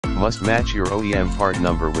Must match your OEM part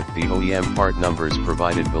number with the OEM part numbers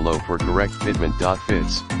provided below for correct fitment.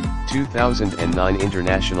 Fits 2009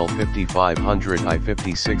 International 5500i,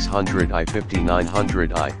 5600i,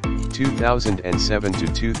 5900i, 2007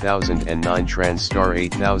 to 2009 Transstar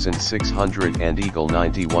 8600 and Eagle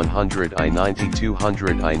 9100i,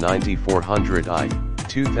 9200i, 9400i,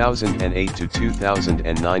 2008 to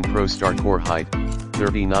 2009 Prostar core height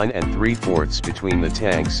 39 3/4 between the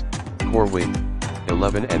tanks, core width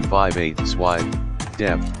 11 5/8 wide,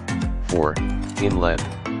 depth 4, inlet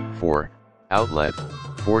 4, outlet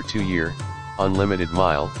 4, 2-year, unlimited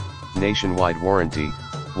mile, nationwide warranty,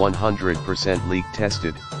 100% leak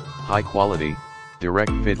tested, high quality,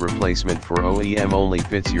 direct fit replacement for OEM only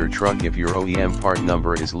fits your truck if your OEM part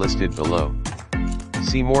number is listed below.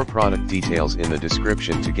 See more product details in the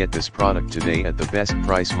description to get this product today at the best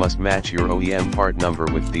price. Must match your OEM part number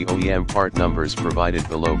with the OEM part numbers provided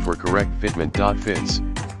below for correct fitment. Fits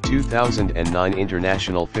 2009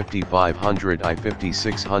 International 5500i,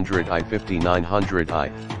 5600i,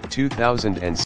 5900i, 2007